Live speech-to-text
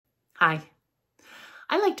Hi.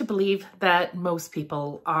 I like to believe that most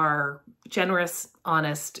people are generous,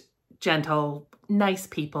 honest, gentle, nice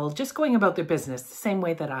people, just going about their business the same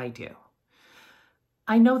way that I do.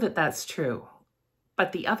 I know that that's true,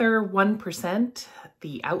 but the other 1%,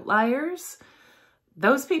 the outliers,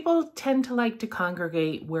 those people tend to like to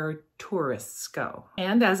congregate where tourists go.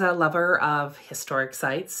 And as a lover of historic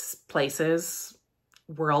sites, places,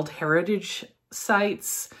 World Heritage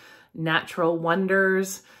sites, natural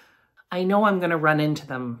wonders, I know I'm going to run into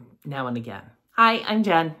them now and again. Hi, I'm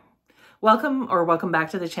Jen. Welcome back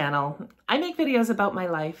to the channel. I make videos about my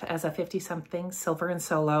life as a 50-something silver and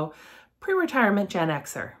solo pre-retirement Gen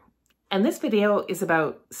Xer. And this video is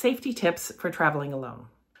about safety tips for traveling alone.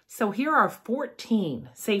 So here are 14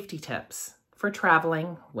 safety tips for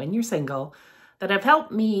traveling when you're single that have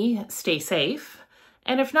helped me stay safe,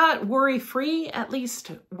 and if not worry-free, at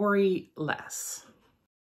least worry less.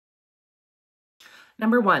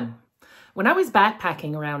 Number 1. When I was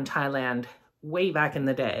backpacking around Thailand way back in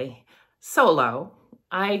the day, solo,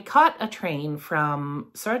 I caught a train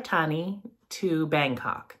from Surat Thani to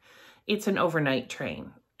Bangkok. It's an overnight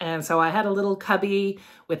train. And so I had a little cubby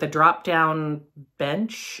with a drop-down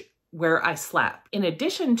bench where I slept. In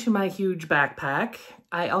addition to my huge backpack,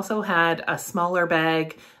 I also had a smaller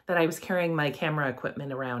bag that I was carrying my camera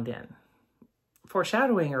equipment around in.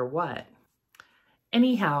 Foreshadowing or what?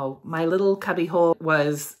 Anyhow, my little cubbyhole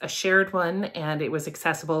was a shared one and it was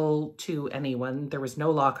accessible to anyone. There was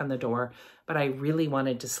no lock on the door, but I really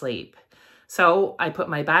wanted to sleep. So I put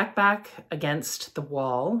my backpack against the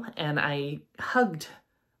wall and I hugged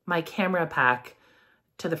my camera pack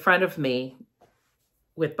to the front of me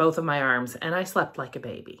with both of my arms, and I slept like a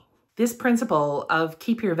baby. This principle of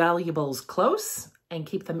keep your valuables close and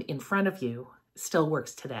keep them in front of you still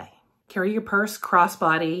works today. Carry your purse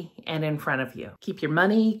crossbody and in front of you. Keep your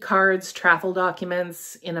money, cards, travel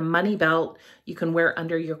documents in a money belt you can wear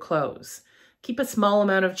under your clothes. Keep a small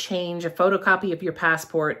amount of change, a photocopy of your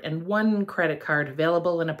passport, and one credit card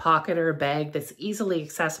available in a pocket or a bag that's easily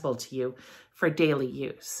accessible to you for daily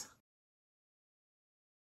use.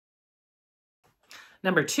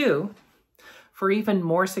 Number 2, for even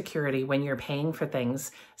more security when you're paying for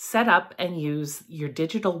things, set up and use your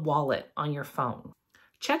digital wallet on your phone.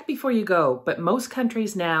 Check before you go, but most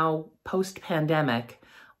countries now, post-pandemic,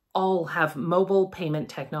 all have mobile payment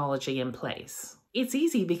technology in place. It's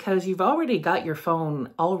easy because you've already got your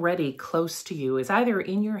phone already close to you. It's either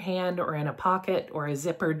in your hand or in a pocket or a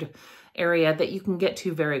zippered area that you can get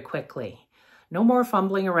to very quickly. No more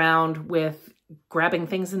fumbling around with grabbing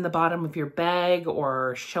things in the bottom of your bag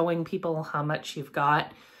or showing people how much you've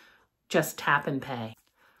got. Just tap and pay.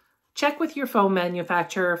 Check with your phone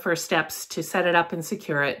manufacturer for steps to set it up and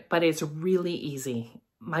secure it, but it's really easy.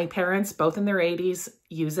 My parents, both in their 80s,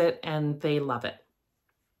 use it and they love it.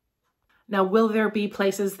 Now, will there be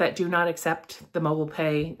places that do not accept the mobile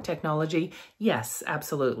pay technology? Yes,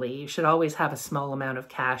 absolutely. You should always have a small amount of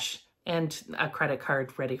cash and a credit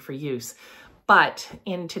card ready for use. But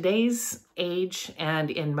in today's age and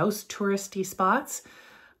in most touristy spots,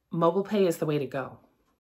 mobile pay is the way to go.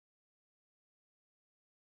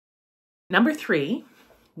 Number 3,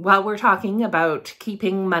 while we're talking about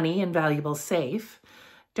keeping money and valuables safe,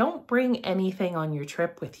 don't bring anything on your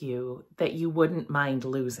trip with you that you wouldn't mind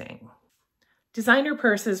losing. Designer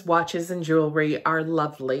purses, watches, and jewelry are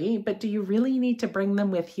lovely, but do you really need to bring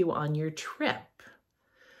them with you on your trip?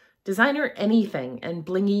 Designer anything and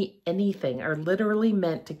blingy anything are literally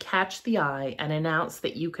meant to catch the eye and announce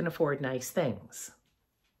that you can afford nice things.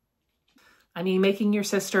 I mean, making your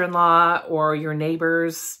sister-in-law or your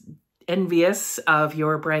neighbors envious of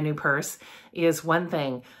your brand new purse is one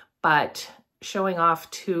thing, but showing off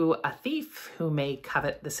to a thief who may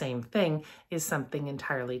covet the same thing is something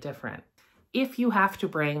entirely different. If you have to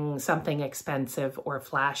bring something expensive or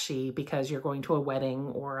flashy because you're going to a wedding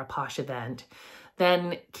or a posh event,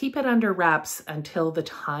 then keep it under wraps until the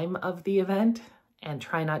time of the event and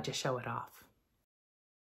try not to show it off.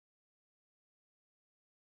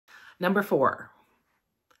 Number 4,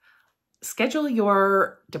 schedule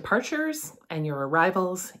your departures and your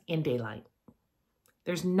arrivals in daylight.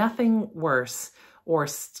 There's nothing worse or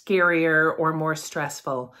scarier or more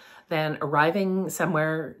stressful than arriving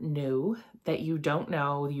somewhere new that you don't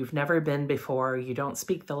know, you've never been before, you don't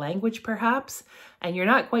speak the language perhaps, and you're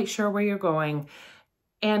not quite sure where you're going,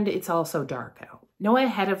 and it's also dark out. Know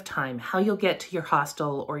ahead of time how you'll get to your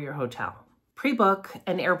hostel or your hotel. Pre-book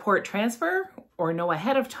an airport transfer or know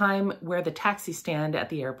ahead of time where the taxi stand at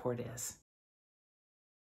the airport is.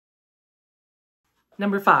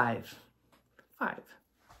 Number 5.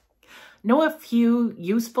 Know a few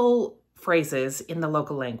useful phrases in the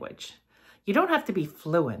local language. You don't have to be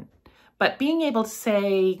fluent, But being able to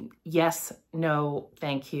say yes, no,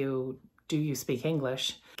 thank you, do you speak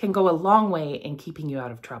English, can go a long way in keeping you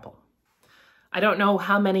out of trouble. I don't know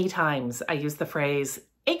how many times I use the phrase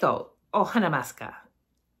 "eigo o hanemasu ka"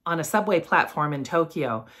 on a subway platform in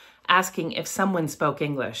Tokyo, asking if someone spoke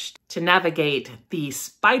English to navigate the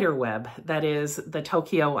spider web that is the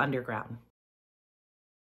Tokyo Underground.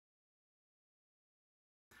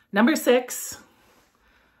 Number 6,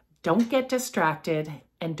 don't get distracted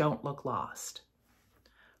and don't look lost.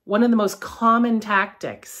 One of the most common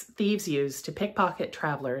tactics thieves use to pickpocket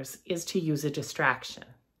travelers is to use a distraction.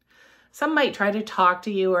 Some might try to talk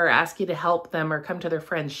to you or ask you to help them or come to their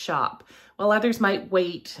friend's shop, while others might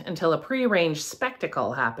wait until a prearranged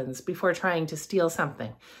spectacle happens before trying to steal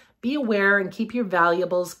something. Be aware and keep your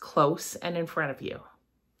valuables close and in front of you.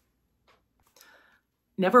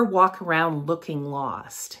 Never walk around looking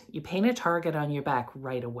lost. You paint a target on your back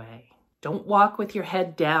right away. Don't walk with your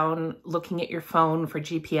head down looking at your phone for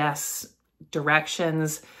GPS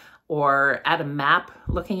directions or at a map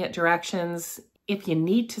looking at directions. If you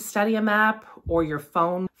need to study a map or your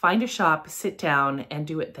phone, find a shop, sit down, and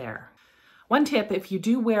do it there. One tip, if you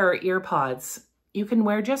do wear ear pods, you can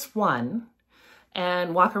wear just one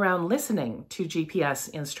and walk around listening to GPS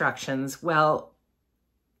instructions while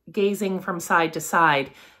gazing from side to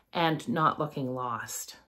side and not looking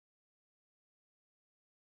lost.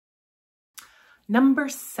 Number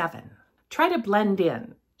 7, try to blend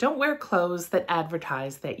in. Don't wear clothes that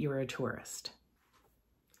advertise that you're a tourist.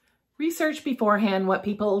 Research beforehand what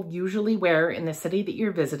people usually wear in the city that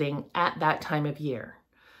you're visiting at that time of year.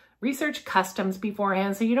 Research customs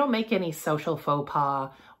beforehand so you don't make any social faux pas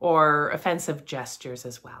or offensive gestures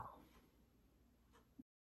as well.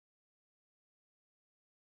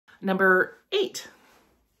 Number 8,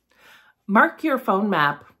 mark your phone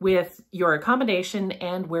map with your accommodation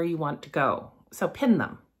and where you want to go. So pin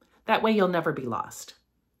them. That way you'll never be lost.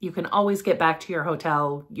 You can always get back to your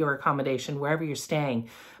hotel, your accommodation, wherever you're staying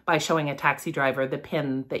by showing a taxi driver the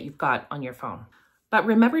pin that you've got on your phone. But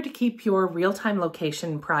remember to keep your real-time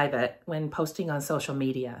location private when posting on social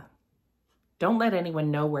media. Don't let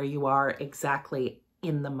anyone know where you are exactly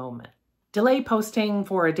in the moment. Delay posting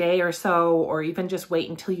for a day or so, or even just wait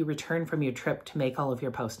until you return from your trip to make all of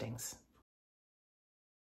your postings.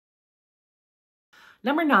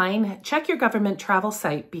 Number 9, check your government travel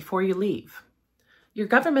site before you leave. Your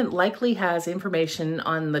government likely has information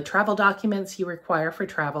on the travel documents you require for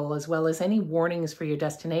travel, as well as any warnings for your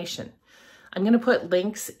destination. I'm going to put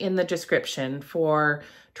links in the description for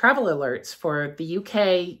travel alerts for the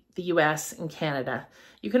UK, the US, and Canada.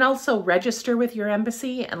 You can also register with your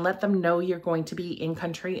embassy and let them know you're going to be in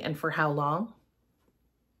country and for how long.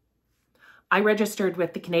 I registered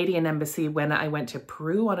with the Canadian Embassy when I went to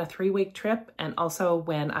Peru on a 3-week trip and also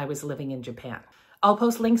when I was living in Japan. I'll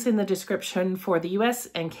post links in the description for the US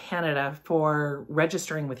and Canada for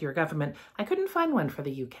registering with your government. I couldn't find one for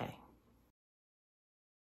the UK.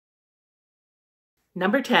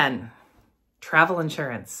 Number 10, travel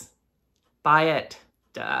insurance. Buy it.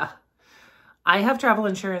 Duh. I have travel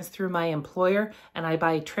insurance through my employer and I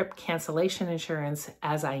buy trip cancellation insurance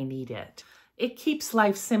as I need it. It keeps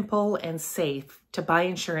life simple and safe to buy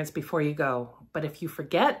insurance before you go. But if you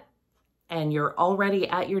forget and you're already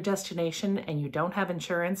at your destination and you don't have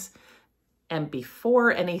insurance, and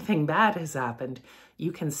before anything bad has happened,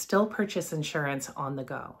 you can still purchase insurance on the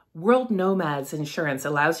go. World Nomads Insurance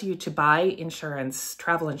allows you to buy insurance,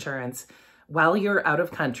 travel insurance, while you're out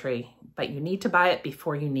of country, but you need to buy it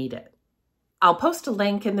before you need it. I'll post a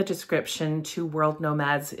link in the description to World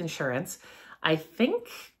Nomads Insurance. I think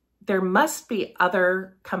there must be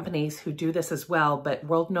other companies who do this as well, but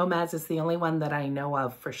World Nomads is the only one that I know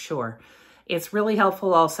of for sure. It's really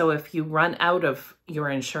helpful also if you run out of your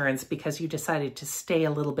insurance because you decided to stay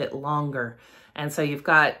a little bit longer. And so you've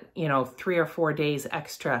got, 3 or 4 days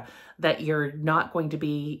extra that you're not going to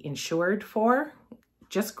be insured for.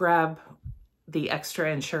 Just grab the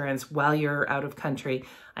extra insurance while you're out of country.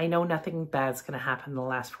 I know nothing bad's going to happen in the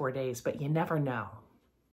last 4 days, but you never know.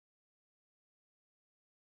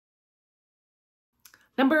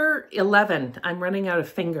 Number 11, I'm running out of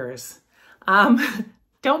fingers.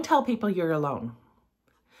 Don't tell people you're alone.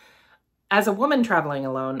 As a woman traveling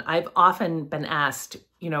alone, I've often been asked,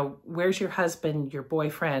 where's your husband, your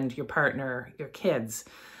boyfriend, your partner, your kids?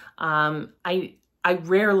 I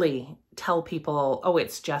rarely tell people, oh,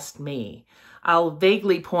 it's just me. I'll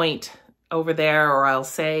vaguely point over there, or I'll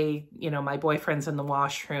say, my boyfriend's in the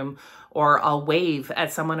washroom, or I'll wave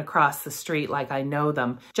at someone across the street like I know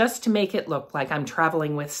them, just to make it look like I'm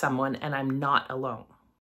traveling with someone and I'm not alone.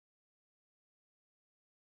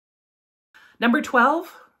 Number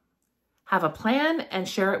 12, Have a plan and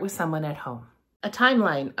share it with someone at home. A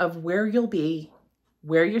timeline of where you'll be,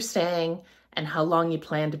 where you're staying, and how long you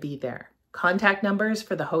plan to be there. Contact numbers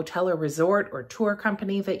for the hotel or resort or tour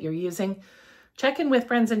company that you're using. Check in with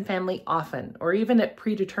friends and family often, or even at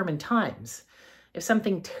predetermined times. If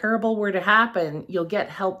something terrible were to happen, you'll get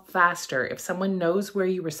help faster if someone knows where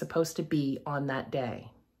you were supposed to be on that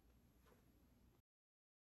day.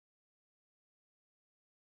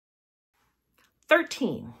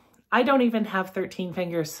 "13. I don't even have 13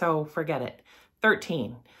 fingers, so forget it.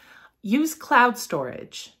 13. Use cloud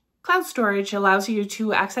storage. Cloud storage allows you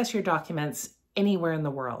to access your documents anywhere in the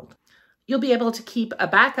world. You'll be able to keep a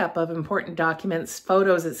backup of important documents,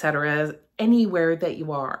 photos, etc. anywhere that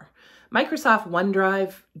you are. Microsoft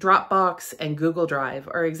OneDrive, Dropbox, and Google Drive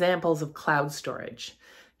are examples of cloud storage.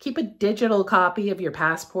 Keep a digital copy of your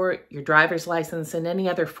passport, your driver's license, and any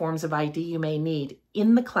other forms of ID you may need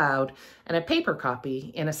in the cloud, and a paper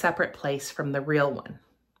copy in a separate place from the real one.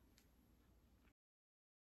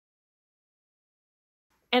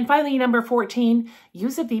 And finally, number 14,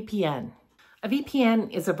 use a VPN. A VPN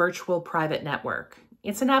is a virtual private network.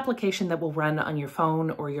 It's an application that will run on your phone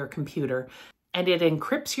or your computer, and it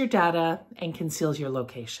encrypts your data and conceals your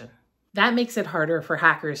location. That makes it harder for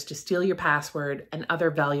hackers to steal your password and other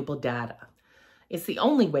valuable data. It's the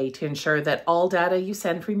only way to ensure that all data you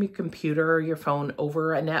send from your computer or your phone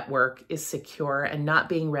over a network is secure and not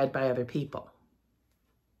being read by other people.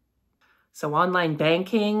 So online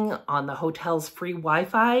banking on the hotel's free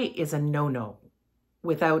Wi-Fi is a no-no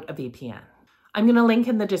without a VPN. I'm going to link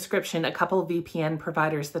in the description a couple of VPN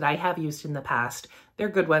providers that I have used in the past. They're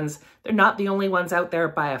good ones. They're not the only ones out there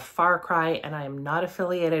by a far cry, and I am not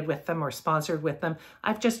affiliated with them or sponsored with them.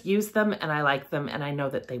 I've just used them and I like them and I know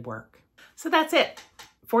that they work. So that's it.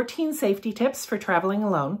 14 safety tips for traveling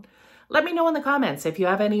alone. Let me know in the comments if you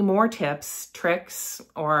have any more tips, tricks,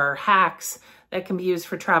 or hacks that can be used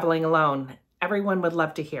for traveling alone. Everyone would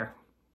love to hear.